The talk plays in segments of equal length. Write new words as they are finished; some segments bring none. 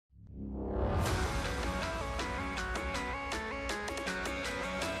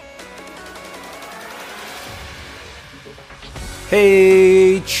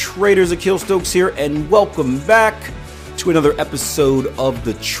Hey traders, Akil Stokes here, and welcome back to another episode of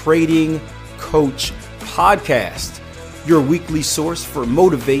the Trading Coach Podcast, your weekly source for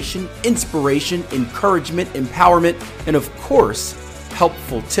motivation, inspiration, encouragement, empowerment, and of course,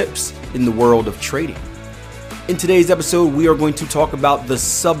 helpful tips in the world of trading. In today's episode, we are going to talk about the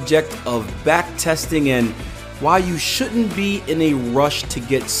subject of backtesting and why you shouldn't be in a rush to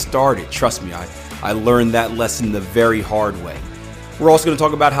get started. Trust me, I learned that lesson the very hard way. We're also going to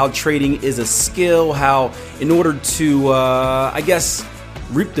talk about how trading is a skill, how in order to,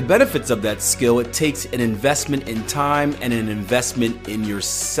 reap the benefits of that skill, it takes an investment in time and an investment in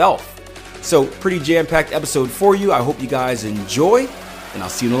yourself. So, pretty jam-packed episode for you. I hope you guys enjoy, and I'll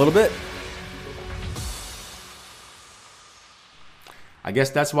see you in a little bit. I guess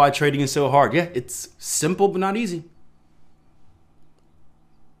that's why trading is so hard. Yeah, it's simple but not easy.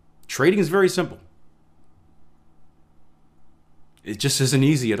 Trading is very simple. It just isn't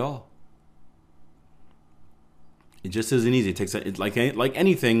easy at all. It just isn't easy. It takes like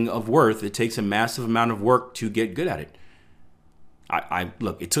anything of worth. It takes a massive amount of work to get good at it.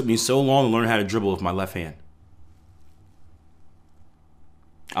 Look. It took me so long to learn how to dribble with my left hand.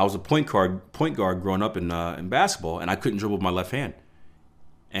 I was a point guard growing up in basketball, and I couldn't dribble with my left hand.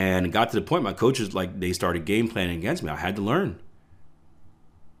 And it got to the point my coaches they started game planning against me. I had to learn.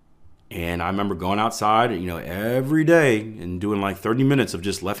 And I remember going outside, every day and doing like 30 minutes of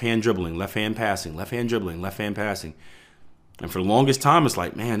just left hand dribbling, left hand passing, left hand dribbling, left hand passing. And for the longest time, it's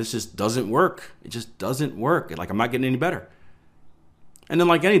like, man, this just doesn't work. It just doesn't work. I'm not getting any better. And then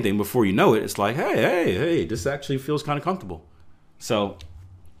like anything, before you know it, it's like, hey, this actually feels kind of comfortable. So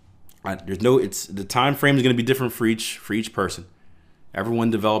the time frame is going to be different for each person. Everyone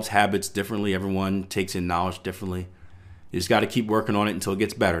develops habits differently. Everyone takes in knowledge differently. You just got to keep working on it until it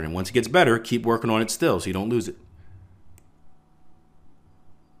gets better. And once it gets better, keep working on it still so you don't lose it.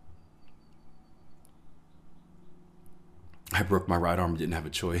 I broke my right arm, didn't have a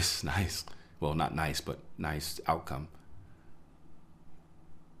choice. Nice. Well, not nice, but nice outcome.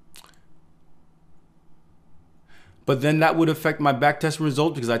 But then that would affect my backtesting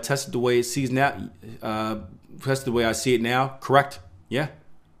result because I tested the way it sees now. Tested the way I see it now. Correct? Yeah.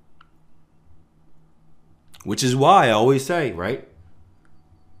 Which is why I always say, right?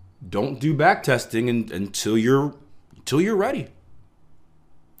 Don't do backtesting until you're ready.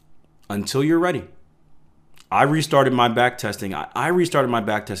 Until you're ready. I restarted my backtesting. I restarted my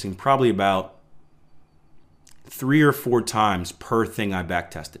backtesting probably about 3 or 4 times per thing I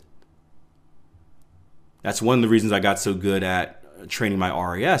backtested. That's one of the reasons I got so good at training my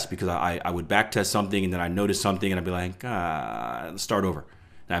RAS, because I would backtest something and then I notice something and I'd be like, start over.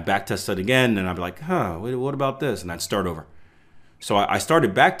 And I backtest it again, and I'd be like, what about this? And I'd start over. So I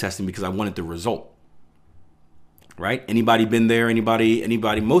started backtesting because I wanted the result. Right? Anybody been there?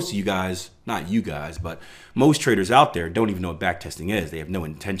 Anybody, most of you guys, not you guys, but most traders out there don't even know what backtesting is. They have no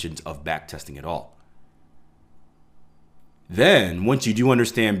intentions of backtesting at all. Then, once you do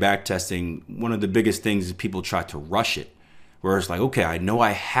understand backtesting, one of the biggest things is people try to rush it. Where it's like, okay, I know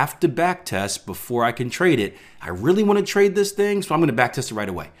I have to backtest before I can trade it. I really want to trade this thing, so I'm going to backtest it right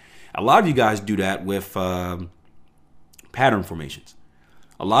away. A lot of you guys do that with pattern formations.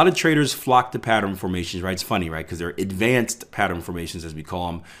 A lot of traders flock to pattern formations, right? It's funny, right? Because they're advanced pattern formations, as we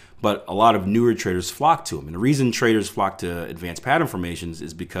call them. But a lot of newer traders flock to them. And the reason traders flock to advanced pattern formations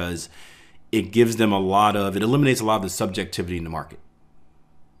is because it gives them it eliminates a lot of the subjectivity in the market.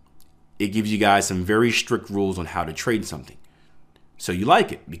 It gives you guys some very strict rules on how to trade something. So you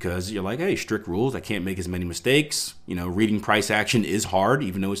like it because you're like, hey, strict rules. I can't make as many mistakes. Reading price action is hard,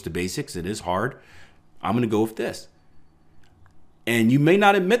 even though it's the basics. It is hard. I'm going to go with this. And you may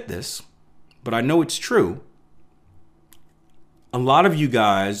not admit this, but I know it's true. A lot of you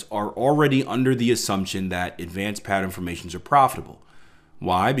guys are already under the assumption that advanced pattern formations are profitable.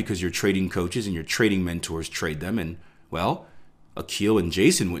 Why? Because your trading coaches and your trading mentors trade them. And, well, Akil and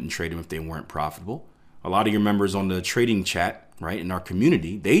Jason wouldn't trade them if they weren't profitable. A lot of your members on the trading chat, right, in our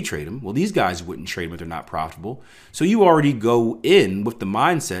community, they trade them. Well, these guys wouldn't trade them if they're not profitable. So you already go in with the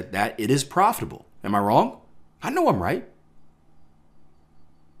mindset that it is profitable. Am I wrong? I know I'm right.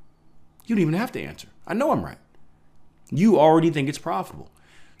 You don't even have to answer. I know I'm right. You already think it's profitable.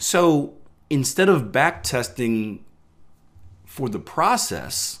 So instead of backtesting for the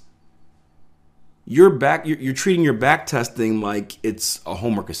process, you're treating your backtesting like it's a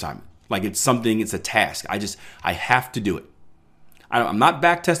homework assignment. Like it's a task. I have to do it. I'm not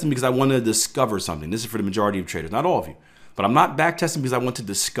backtesting because I want to discover something. This is for the majority of traders, not all of you. But I'm not backtesting because I want to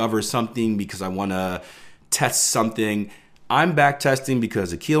discover something, because I want to test something. I'm backtesting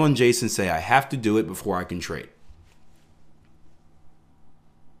because Akil and Jason say I have to do it before I can trade.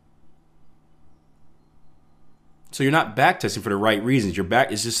 So you're not back testing for the right reasons. Your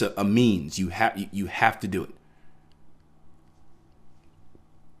back is just a means. You have to do it.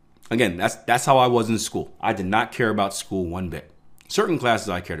 Again, that's how I was in school. I did not care about school one bit. Certain classes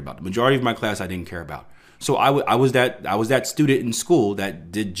I cared about. The majority of my class I didn't care about. So I was that student in school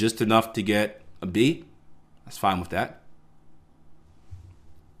that did just enough to get a B. That's fine with that.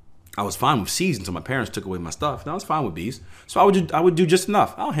 I was fine with C's until my parents took away my stuff. And I was fine with B's. So I would do just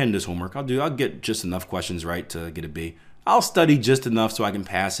enough. I'll hand this homework. I'll get just enough questions right to get a B. I'll study just enough so I can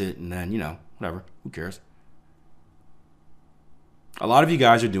pass it, and then, whatever. Who cares? A lot of you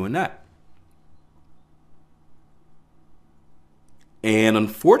guys are doing that. And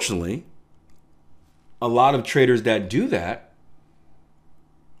unfortunately, a lot of traders that do that,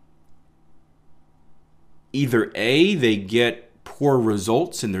 either A, they get poor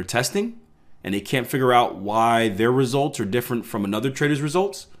results in their testing and they can't figure out why their results are different from another trader's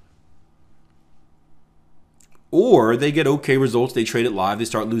results, or they get okay results, they trade it live, they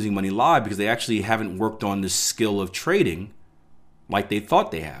start losing money live because they actually haven't worked on the skill of trading like they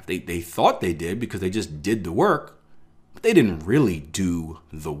thought they have. They thought they did because they just did the work, but they didn't really do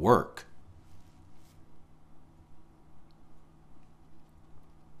the work.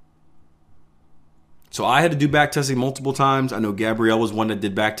 So I had to do back testing multiple times. I know Gabrielle was one that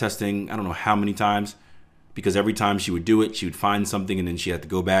did back testing, I don't know how many times, because every time she would do it, she would find something and then she had to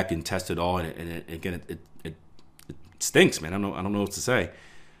go back and test it all. And it stinks, man. I don't know what to say.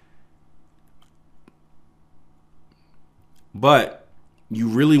 But you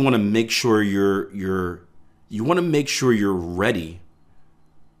really want to make sure you're ready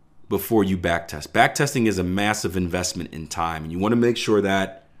before you backtest. Backtesting is a massive investment in time, and you want to make sure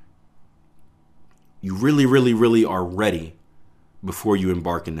that you really, really, really are ready before you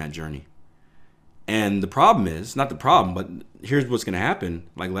embark in that journey. And the problem is, not the problem, but here's what's going to happen.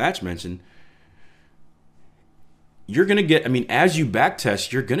 Like Latch mentioned, you're going to get, as you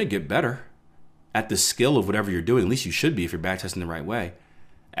backtest, you're going to get better at the skill of whatever you're doing. At least you should be if you're backtesting the right way.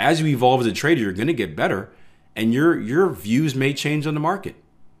 As you evolve as a trader, you're going to get better, and your views may change on the market.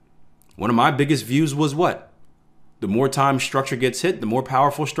 One of my biggest views was what? The more time structure gets hit, the more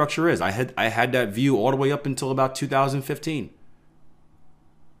powerful structure is. I had that view all the way up until about 2015.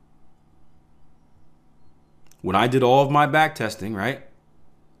 When I did all of my back testing, right?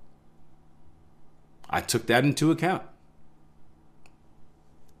 I took that into account.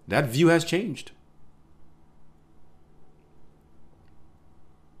 That view has changed.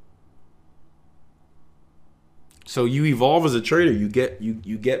 So you evolve as a trader, you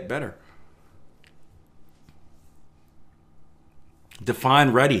get better. Define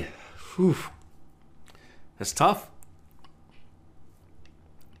ready. Whew. That's tough.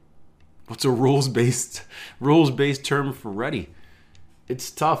 What's a rules-based term for ready? It's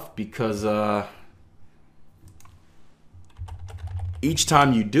tough because each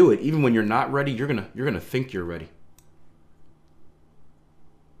time you do it, even when you're not ready, you're gonna think you're ready.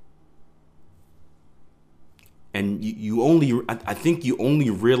 And I think you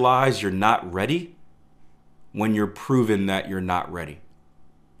only realize you're not ready when you're proven that you're not ready.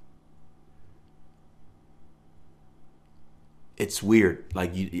 It's weird.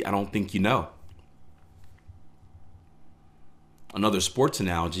 Like I don't think you know. Another sports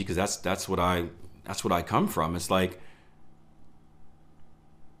analogy, because that's what I come from. It's like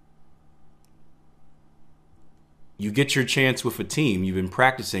you get your chance with a team. You've been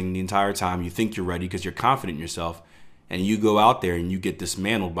practicing the entire time. You think you're ready because you're confident in yourself. And you go out there and you get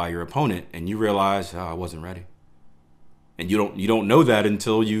dismantled by your opponent and you realize, I wasn't ready. And you don't know that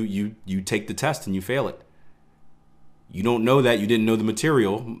until you take the test and you fail it. You don't know that you didn't know the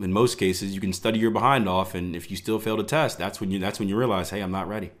material. In most cases, you can study your behind off, and if you still fail the test, that's when you realize, hey, I'm not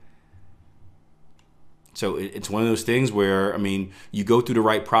ready. So it's one of those things where, you go through the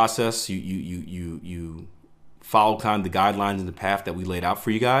right process. You follow kind of the guidelines and the path that we laid out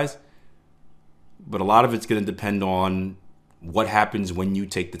for you guys. But a lot of it's going to depend on what happens when you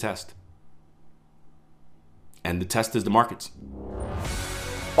take the test. And the test is the markets.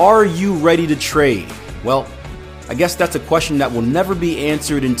 Are you ready to trade? Well, I guess that's a question that will never be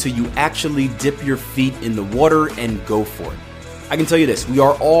answered until you actually dip your feet in the water and go for it. I can tell you this, we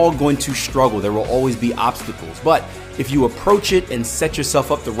are all going to struggle. There will always be obstacles. But if you approach it and set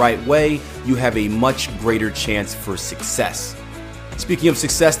yourself up the right way, you have a much greater chance for success. Speaking of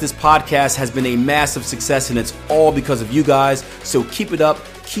success, this podcast has been a massive success, and it's all because of you guys. So keep it up,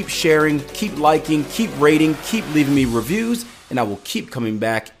 keep sharing, keep liking, keep rating, keep leaving me reviews, and I will keep coming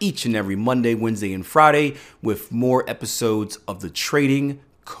back each and every Monday, Wednesday, and Friday with more episodes of the Trading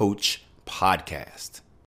Coach Podcast.